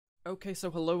Okay, so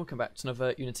hello, welcome back to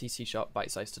another Unity C#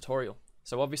 Bitesize tutorial.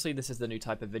 So obviously this is the new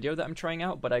type of video that I'm trying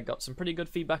out, but I got some pretty good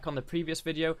feedback on the previous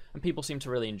video and people seem to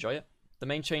really enjoy it. The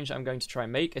main change I'm going to try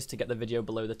and make is to get the video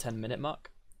below the 10-minute mark.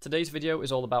 Today's video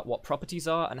is all about what properties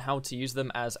are and how to use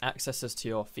them as accesses to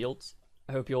your fields.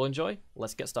 I hope you all enjoy.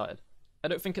 Let's get started. I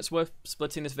don't think it's worth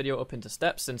splitting this video up into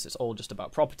steps since it's all just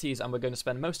about properties and we're going to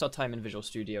spend most of our time in Visual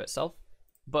Studio itself.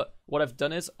 But what I've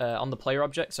done is, on the player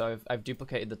object, so I've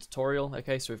duplicated the tutorial,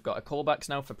 okay, so we've got a callbacks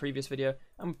now for previous video,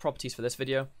 and properties for this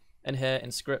video, and here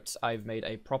in scripts, I've made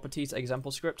a properties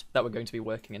example script that we're going to be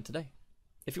working in today.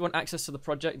 If you want access to the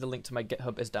project, the link to my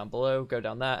GitHub is down below, go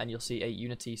down there, and you'll see a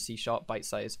Unity C#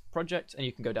 Bitesize project, and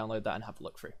you can go download that and have a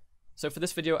look through. So for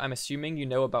this video, I'm assuming you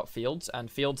know about fields,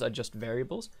 and fields are just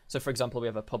variables. So for example, we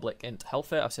have a public int health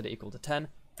here, I've set it equal to 10,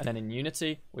 and then in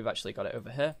Unity, we've actually got it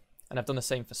over here. And I've done the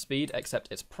same for speed, except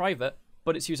it's private,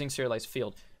 but it's using serialized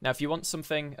field. Now, if you want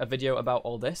a video about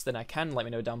all this, then I can let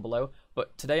me know down below,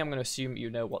 but today I'm going to assume you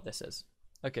know what this is.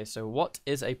 Okay, so what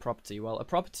is a property? Well, a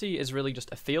property is really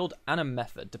just a field and a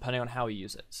method, depending on how you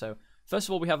use it. So, first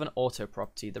of all, we have an auto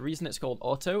property. The reason it's called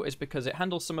auto is because it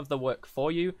handles some of the work for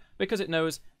you, because it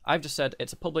knows, I've just said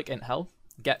it's a public int health,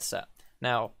 get set.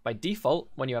 Now, by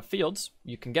default, when you have fields,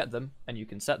 you can get them and you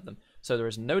can set them. So there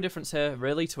is no difference here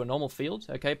really to a normal field,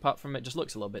 okay, apart from it just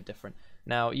looks a little bit different.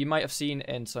 Now, you might have seen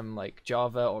in some like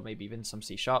Java or maybe even some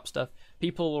C# stuff,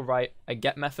 people will write a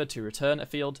get method to return a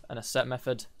field and a set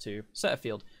method to set a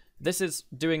field. This is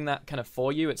doing that kind of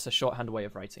for you. It's a shorthand way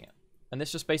of writing it. And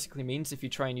this just basically means if you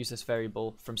try and use this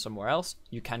variable from somewhere else,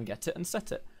 you can get it and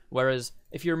set it. Whereas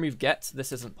if you remove get,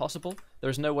 this isn't possible. There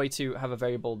is no way to have a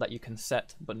variable that you can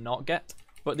set but not get.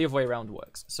 But the other way around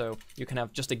works. So you can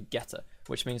have just a getter,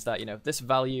 which means that, you know, this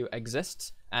value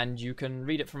exists and you can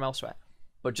read it from elsewhere.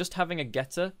 But just having a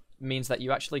getter means that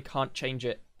you actually can't change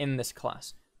it in this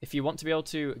class. If you want to be able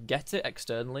to get it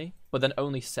externally, but then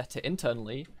only set it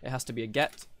internally, it has to be a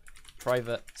get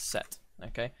private set,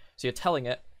 okay? So you're telling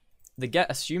it, the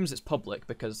get assumes it's public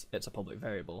because it's a public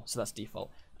variable, so that's default.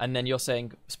 And then you're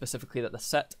saying specifically that the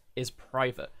set is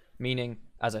private, meaning,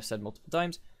 as I've said multiple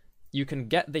times, you can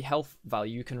get the health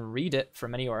value, you can read it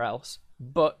from anywhere else,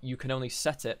 but you can only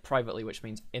set it privately, which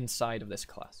means inside of this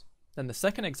class. Then the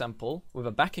second example, with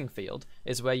a backing field,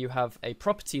 is where you have a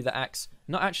property that acts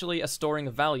not actually as storing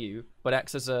a value, but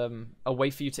acts as a way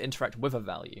for you to interact with a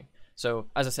value. So,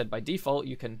 as I said, by default,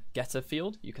 you can get a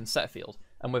field, you can set a field.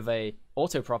 And with a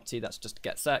auto property that's just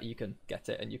get set, you can get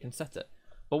it and you can set it.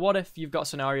 But what if you've got a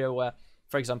scenario where,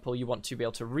 for example, you want to be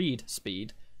able to read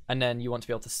speed, and then you want to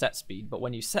be able to set speed, but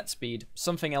when you set speed,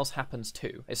 something else happens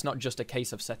too. It's not just a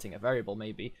case of setting a variable,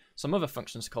 maybe. Some other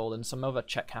function's called and some other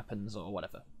check happens or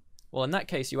whatever. Well, in that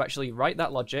case, you actually write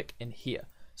that logic in here.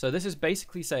 So this is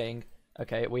basically saying,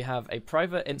 okay, we have a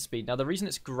private int speed. Now, the reason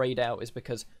it's grayed out is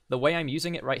because the way I'm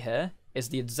using it right here is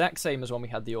the exact same as when we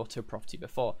had the auto property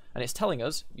before. And it's telling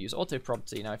us, use auto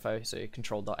property. Now, if I say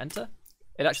control.enter,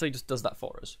 it actually just does that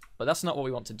for us. But that's not what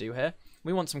we want to do here.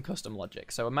 We want some custom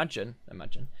logic. So imagine,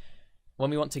 when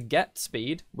we want to get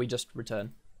speed, we just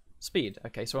return speed.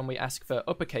 Okay, so when we ask for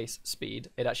uppercase speed,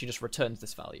 it actually just returns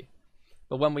this value.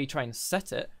 But when we try and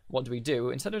set it, what do?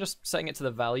 Instead of just setting it to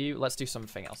the value, let's do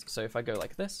something else. So if I go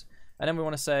like this, and then we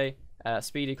want to say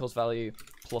speed equals value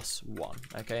plus 1.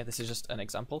 Okay, this is just an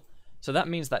example. So that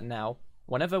means that now,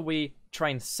 whenever we try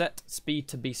and set speed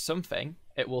to be something,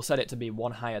 it will set it to be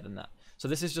 1 higher than that. So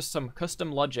this is just some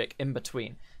custom logic in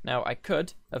between. Now I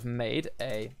could have made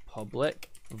a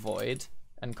public void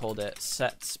and called it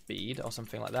set speed or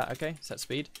something like that, okay? Set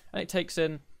speed. And it takes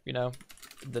in, you know,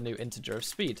 the new integer of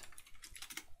speed.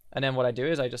 And then what I do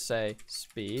is I just say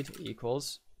speed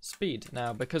equals speed.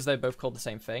 Now, because they're both called the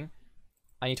same thing,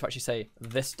 I need to actually say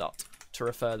this dot to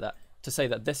refer that, to say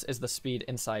that this is the speed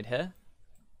inside here,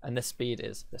 and this speed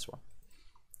is this one.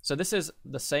 So this is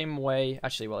the same way,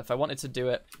 actually, well, if I wanted to do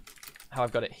it how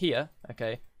I've got it here,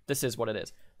 okay, this is what it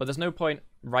is. But there's no point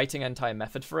writing an entire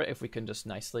method for it if we can just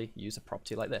nicely use a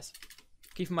property like this.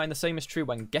 Keep in mind the same is true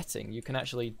when getting. You can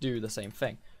actually do the same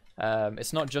thing.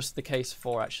 It's not just the case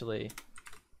for actually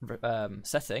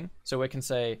setting. So we can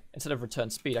say, instead of return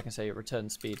speed, I can say return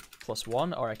speed plus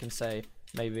 1, or I can say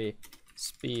maybe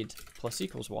speed plus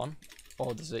equals 1,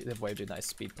 or the other way of doing that is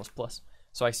speed plus plus.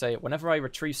 So I say whenever I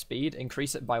retrieve speed,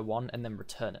 increase it by 1 and then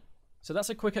return it. So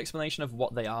that's a quick explanation of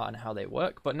what they are and how they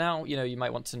work, but now, you know, you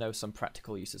might want to know some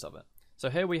practical uses of it. So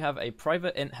here we have a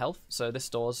private int health, so this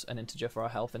stores an integer for our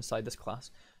health inside this class,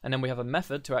 and then we have a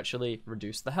method to actually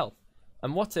reduce the health.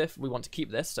 And what if we want to keep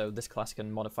this, so this class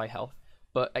can modify health,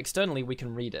 but externally we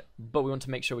can read it, but we want to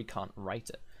make sure we can't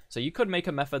write it. So you could make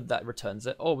a method that returns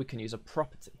it, or we can use a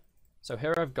property. So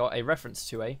here I've got a reference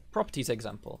to a properties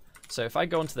example. So if I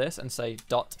go into this and say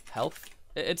 .health,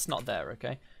 it's not there,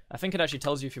 okay? I think it actually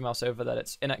tells you if you mouse over that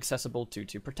it's inaccessible due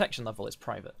to protection level, it's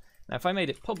private. Now if I made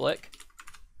it public,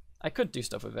 I could do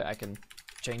stuff with it. I can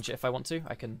change it if I want to.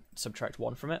 I can subtract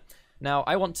 1 from it. Now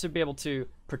I want to be able to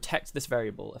protect this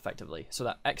variable effectively so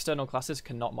that external classes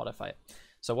cannot modify it.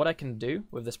 So what I can do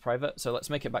with this private, so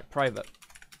let's make it back private.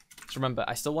 So remember,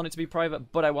 I still want it to be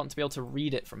private, but I want to be able to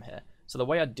read it from here. So the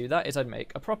way I'd do that is I'd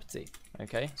make a property,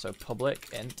 okay? So public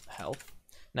int health.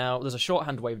 Now there's a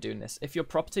shorthand way of doing this. If your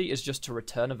property is just to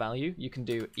return a value, you can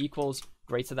do equals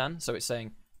greater than. So it's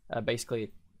saying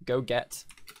basically go get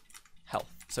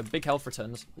health. So big health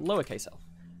returns lowercase health.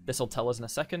 This will tell us in a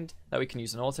second that we can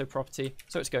use an auto property.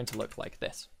 So it's going to look like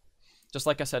this. Just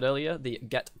like I said earlier, the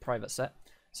get private set.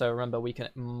 So remember, we can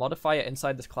modify it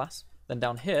inside this class. Then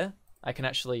down here, I can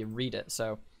actually read it.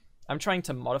 So I'm trying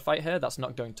to modify it here. That's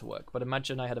not going to work. But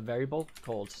imagine I had a variable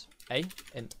called a,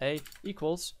 int a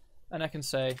equals, and I can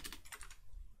say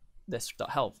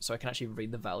this.health. So I can actually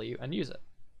read the value and use it.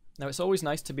 Now it's always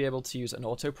nice to be able to use an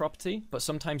auto property, but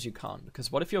sometimes you can't,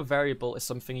 because what if your variable is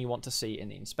something you want to see in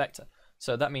the inspector?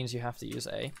 So that means you have to use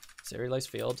a serialized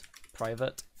field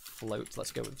private float.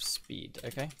 Let's go with speed,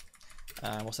 okay?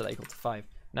 And we'll set that equal to 5.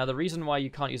 Now the reason why you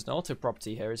can't use an auto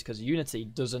property here is because Unity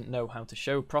doesn't know how to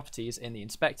show properties in the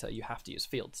inspector. You have to use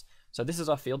fields. So this is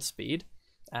our field speed,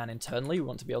 and internally we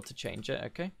want to be able to change it,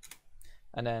 okay?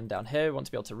 And then down here we want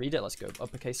to be able to read it. Let's go with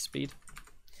uppercase speed.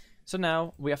 So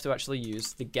now we have to actually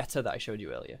use the getter that I showed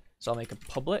you earlier. So I'll make a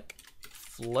public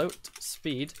float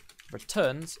speed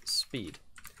returns speed.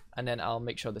 And then I'll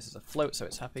make sure this is a float so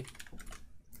it's happy.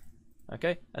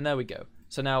 Okay, and there we go.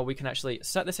 So now we can actually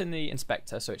set this in the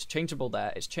inspector, so it's changeable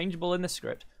there, it's changeable in the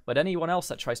script, but anyone else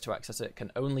that tries to access it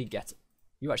can only get it.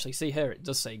 You actually see here, it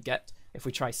does say get. If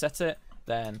we try set it,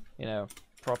 then, you know,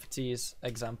 properties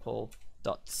example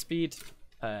dot speed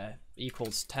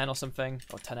equals 10 or something,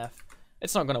 or 10f.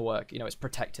 It's not going to work, you know, it's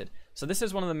protected. So this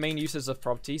is one of the main uses of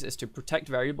properties, is to protect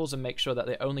variables and make sure that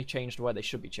they only changed where they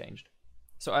should be changed.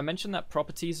 So I mentioned that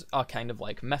properties are kind of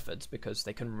like methods because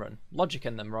they can run logic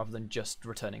in them rather than just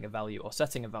returning a value or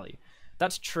setting a value.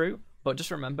 That's true, but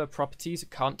just remember properties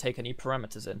can't take any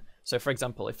parameters in. So for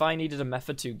example, if I needed a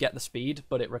method to get the speed,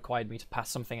 but it required me to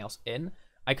pass something else in,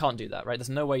 I can't do that, right? There's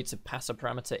no way to pass a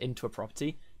parameter into a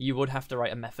property. You would have to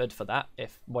write a method for that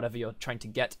if whatever you're trying to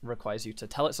get requires you to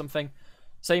tell it something.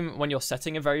 Same when you're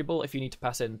setting a variable, if you need to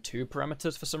pass in 2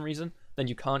 parameters for some reason, then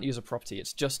you can't use a property.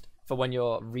 It's just for when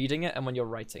you're reading it and when you're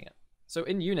writing it. So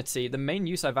in Unity, the main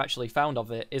use I've actually found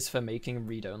of it is for making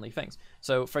read-only things.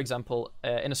 So for example,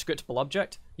 in a scriptable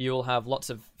object, you'll have lots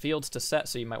of fields to set,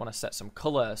 so you might want to set some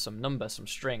color, some number, some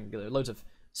string, loads of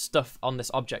stuff on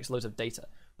this object, loads of data.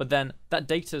 But then that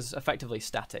data is effectively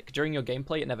static. During your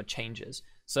gameplay, it never changes.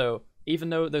 So even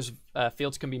though those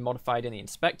fields can be modified in the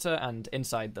inspector and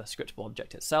inside the scriptable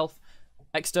object itself,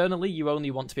 externally, you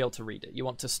only want to be able to read it. You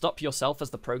want to stop yourself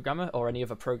as the programmer or any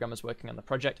other programmers working on the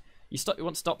project. You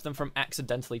want to stop them from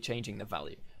accidentally changing the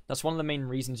value. That's one of the main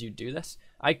reasons you do this.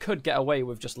 I could get away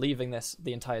with just leaving this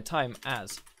the entire time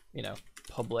as, you know,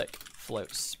 public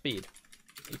float speed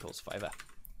equals 5f.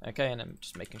 Okay, and I'm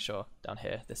just making sure down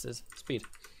here this is speed.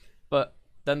 But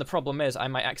then the problem is I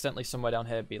might accidentally somewhere down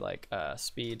here be like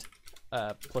speed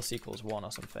plus equals 1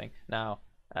 or something. Now,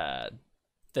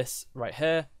 this right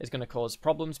here is going to cause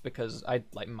problems because I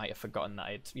might have forgotten that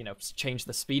I'd, you know, changed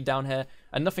the speed down here,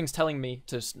 and nothing's telling me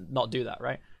to not do that,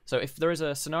 right? So if there is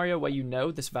a scenario where you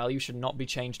know this value should not be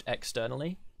changed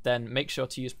externally, then make sure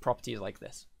to use properties like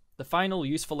this. The final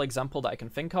useful example that I can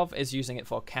think of is using it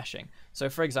for caching. So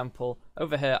for example,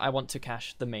 over here I want to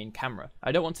cache the main camera.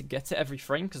 I don't want to get it every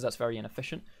frame because that's very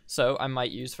inefficient. So I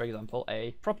might use, for example,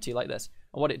 a property like this.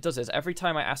 And what it does is every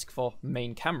time I ask for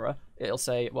main camera, it'll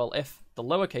say, well, if the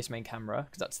lowercase main camera,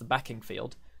 because that's the backing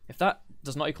field, if that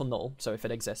does not equal null, so if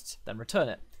it exists, then return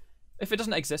it. If it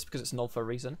doesn't exist because it's null for a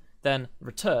reason, then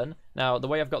return. Now, the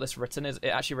way I've got this written is it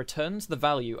actually returns the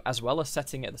value as well as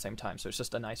setting it at the same time. So it's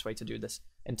just a nice way to do this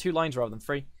in 2 lines rather than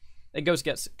 3. It goes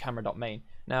gets camera.main.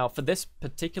 Now, for this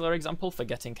particular example, for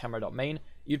getting camera.main,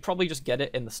 you'd probably just get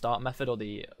it in the start method or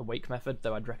the awake method,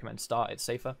 though I'd recommend start, it's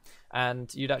safer.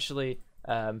 And you'd actually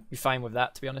be fine with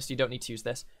that, to be honest. You don't need to use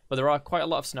this. But there are quite a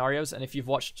lot of scenarios, and if you've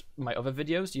watched my other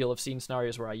videos, you'll have seen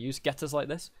scenarios where I use getters like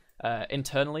this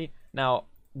internally. Now,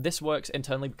 this works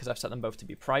internally because I've set them both to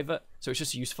be private, so it's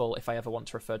just useful if I ever want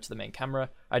to refer to the main camera.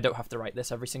 I don't have to write this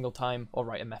every single time or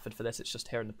write a method for this, it's just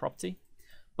here in the property.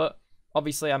 But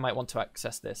obviously I might want to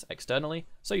access this externally,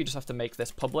 so you just have to make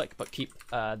this public but keep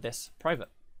this private.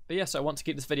 But yeah, so I want to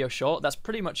keep this video short. That's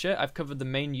pretty much it. I've covered the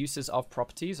main uses of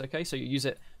properties, okay? So you use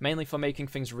it mainly for making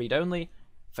things read-only,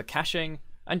 for caching,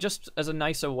 and just as a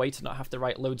nicer way to not have to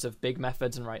write loads of big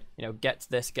methods and write, you know, get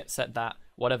this, get set that,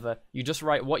 whatever. You just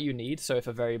write what you need. So if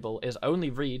a variable is only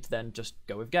read, then just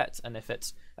go with get. And if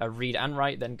it's a read and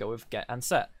write, then go with get and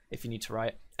set. If you need to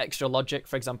write extra logic,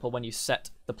 for example, when you set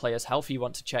the player's health, you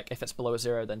want to check if it's below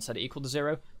 0, then set it equal to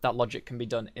 0. That logic can be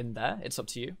done in there. It's up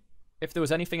to you. If there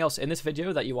was anything else in this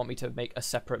video that you want me to make a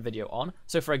separate video on,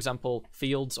 so for example,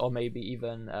 fields or maybe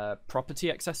even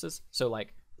property accessors, so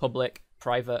like public,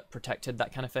 private, protected,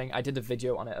 that kind of thing. I did a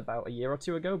video on it about a year or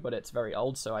two ago, but it's very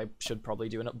old, so I should probably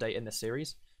do an update in this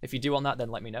series. If you do want that, then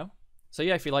let me know. So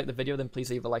yeah, if you like the video, then please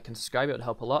leave a like and subscribe. It would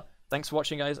help a lot. Thanks for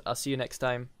watching, guys. I'll see you next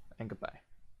time, and goodbye.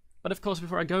 But of course,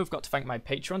 before I go, I've got to thank my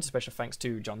patrons. Special thanks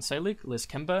to John Salig, Liz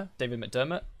Kimber, David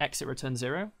McDermott, Exit Return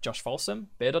Zero, Josh Folsom,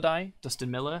 Beardodai,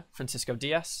 Dustin Miller, Francisco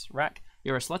Diaz, Rack,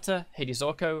 Eurus Letter, Hades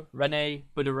Orko, Rene,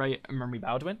 Budaray, and Murray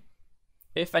Baldwin.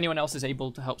 If anyone else is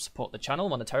able to help support the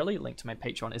channel monetarily, link to my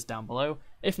Patreon is down below.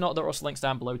 If not, there are also links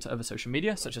down below to other social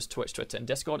media, such as Twitch, Twitter, and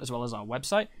Discord, as well as our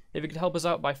website. If you could help us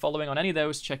out by following on any of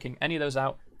those, checking any of those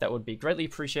out, that would be greatly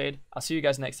appreciated. I'll see you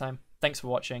guys next time. Thanks for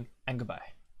watching, and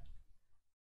goodbye.